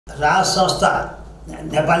राज संस्था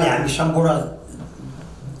नेपाली हामी सम्पूर्ण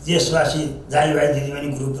देशवासी दाजुभाइ दिदीबहिनी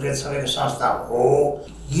ग्रुप प्रेत सबैको संस्था हो।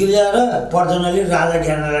 गिर्जा र पर्जनले राजा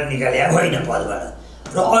ज्ञानलाई निकाले होइन पदबाट।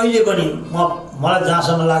 र अहिले पनि मलाई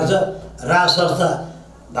जहाँसम्म लाग्छ राज संस्था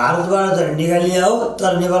भारतबाट त निकालिया हो,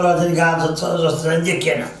 तर नेपालबाट चाहिँ गएको जस्तो चाहिँ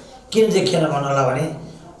देखिएन। किन देखिएन भन्नलाई भने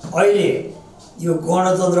अहिले यो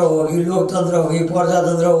गणतन्त्र हो कि लोकतन्त्र हो कि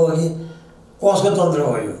प्रजातन्त्र हो कि कसको तन्त्र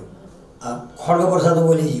हो यो? खड्गप्रसाद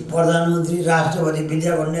ओलीजी प्रधानमन्त्री राष्ट्रपति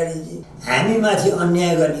विद्या भण्डारीजी हामीमाथि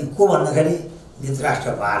अन्याय गर्ने को भन्दाखेरि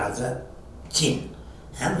धृतराष्ट्र भारत र चीन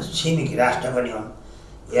हाम्रो छिमेकी राष्ट्र पनि हुन्।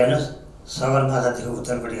 हेर्नुहोस् सगरमाथादेखि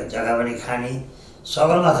उत्तरपट्टिको जग्गा पनि खाने,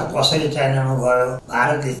 सगरमाथा कसरी चाइनामा गयो,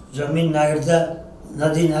 भारतले जमिन नागरिकता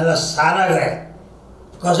नदी नाला सारा गए,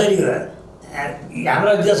 कसरी गयो?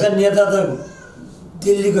 हाम्रो देशका नेता त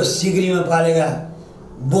दिल्लीको सिक्रीमा पालेका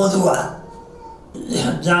बँधुवा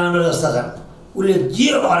जानवर जस्ता छन्। उसले जे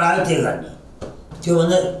हरायो त्यही गर्ने,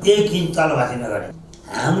 त्योभन्दा 1 इन्च तलमाथि नगर्ने।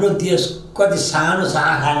 हाम्रो देश कति सानो छ,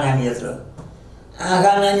 आँखा नानी यत्रो,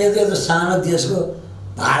 आँखा नानी यत्रो सानो देशको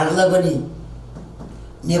भारतलाई पनि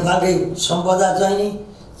नेपालकै सम्पदा चाहिने,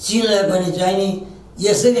 चीनलाई पनि चाहिने,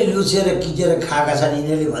 यसरी लुचेर किचेर खाएका छन्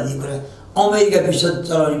यिनीहरूले भन्ने कुरा अमेरिका विश्व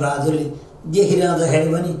चलाउने बहादुरले देखिरहँदाखेरि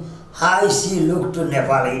पनि high see look to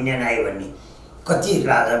Nepal Indian I भन्ने कति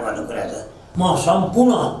राजा भन्ने कुरा छ। म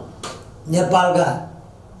सम्पूर्ण नेपालका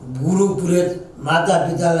गुरु पुरोहित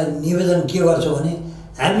मातापितालाई निवेदन के गर्छु भने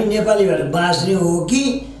हामी नेपाली भएर बाँच्ने हो कि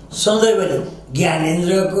सधैँभरि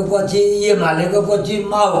ज्ञानेन्द्रको पछि, एमालेको पछि,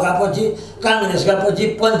 माओका पछि, काङ्ग्रेसका पछि,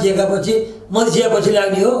 पञ्चेका पछि, मधेसिया पछि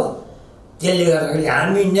लाग्ने हो? त्यसले गर्दाखेरि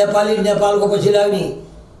हामी नेपाली नेपालको पछि लाग्ने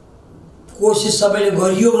कोसिस सबैले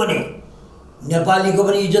गरियो भने नेपालीको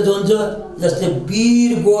पनि इज्जत हुन्छ। जस्तै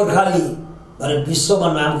वीर गोर्खाली भनेर विश्वमा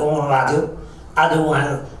नाम कमाउनु भएको थियो, आज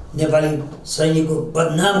उहाँहरू नेपाली सैनिकको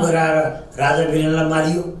बदनाम गराएर राजा वीरेन्द्रलाई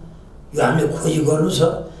मारियो। यो हामीले खोजी गर्नु छ।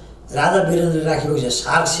 राजा वीरेन्द्र राखेको छ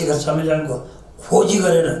सार्क शिखर सम्मेलनको खोजी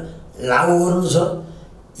गरेर लागू गर्नु छ।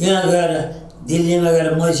 यहाँ गएर दिल्लीमा गएर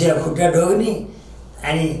मैसिया खुट्टा ढोग्ने,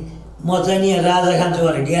 अनि म चाहिँ नि राजा खान्छु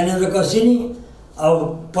भनेर ज्ञानेन्द्र कसिनी, अब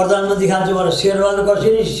प्रधानमन्त्री खान्छु भनेर शेरबहादुर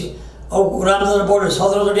कसिनी, अब रामचन्द्र पौडेल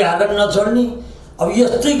 17 चोटि हालेर नछोड्ने। अब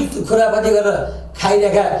यस्तै खुरापाती गरेर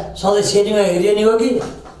खाइरहेका सधैँ सिनेमा हेरिने हो कि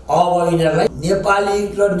अब यिनीहरूलाई नेपाली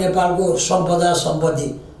र नेपालको सम्पदा सम्पत्ति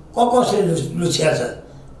कसले लुछ्या छ?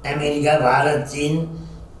 अमेरिका, भारत, चीन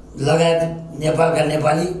लगायत नेपालका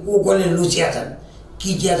नेपाली कसले लुछ्या छन्,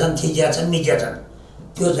 किच्या छन्, थिच्या छन्, मिच्या छन्?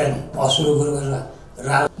 त्यो चाहिँ असुरो गरेर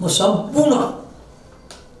म सम्पूर्ण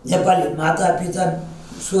नेपाली मातापिता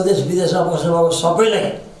स्वदेश विदेशमा बस्नुभएको सबैलाई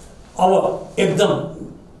अब एकदम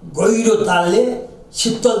गहिरो तालले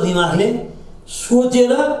शीतल दिमागले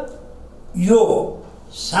सोचेर यो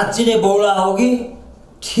साँच्चै नै बौला हो कि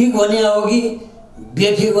ठिक बनिया हो कि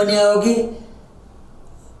बेठिक बनिया हो कि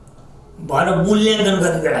भनेर मूल्याङ्कन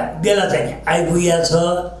गर्ने बेला चाहिँ आइपुगेको छ।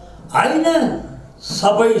 होइन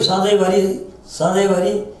सबै सधैँभरि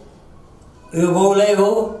यो बौलै हो,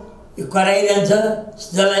 यो कराइरहन्छ,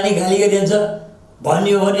 जलानी खाली गरिरहन्छ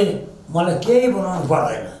भन्ने हो भने मलाई केही बनाउनु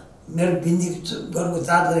पर्दैन। मेरो बिन्दी गर्नुको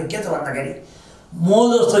तात्पर्य के त भन्दाखेरि म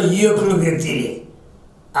जस्तो एक्लो व्यक्तिले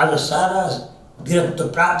आज सारा वीरत्व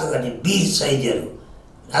प्राप्त गर्ने वीर शहीदहरू,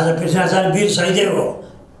 राजा पृथ्वीनारायण वीर शहीदै हो।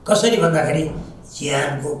 कसरी भन्दाखेरि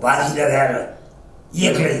ज्यानको बाजी लगाएर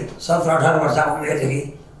एक्लै 17-18 वर्षको उमेरदेखि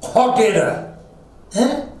खटेर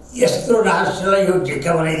यत्रो राष्ट्रलाई यो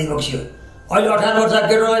ढिक्का बनाइदिएको थियो। अहिले 18 वर्ष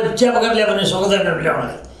केटोलाई चिया पकाएर ल्यायो भने सक्दैन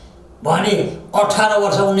ल्याउनलाई भने 18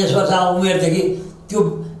 वर्ष 19 वर्ष उमेरदेखि त्यो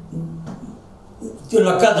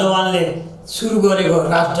लक्का जवानले सुरु गरेको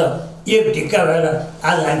राष्ट्र एक ढिक्का भएर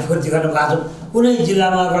आज हामी फुर्ती गर्न पाएको छौँ। कुनै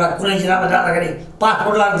जिल्लामा जाँदाखेरि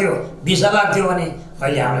पासपोर्ट लाग्थ्यो, भिसा लाग्थ्यो भने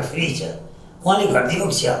अहिले हामीलाई फ्री छ। उहाँले गरिदिएको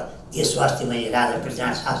छ। यस वास्ते मैले राजा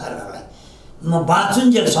पृथ्वीनारायण शासकहरूलाई म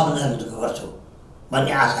बाँचुन्जेलसम्म गर्छु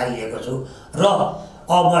भन्ने आशा लिएको छु। र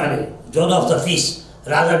अब मैले जोन अफ द फिस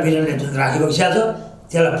राजा वीरेन्द्रले जुन राखेको छ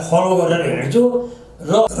त्यसलाई फलो गरेर हिँड्छु।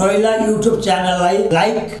 र रैला युट्युब च्यानललाई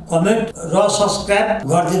लाइक, कमेन्ट र सब्सक्राइब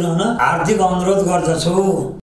गरिदिनु हुन हार्दिक अनुरोध गर्दछु।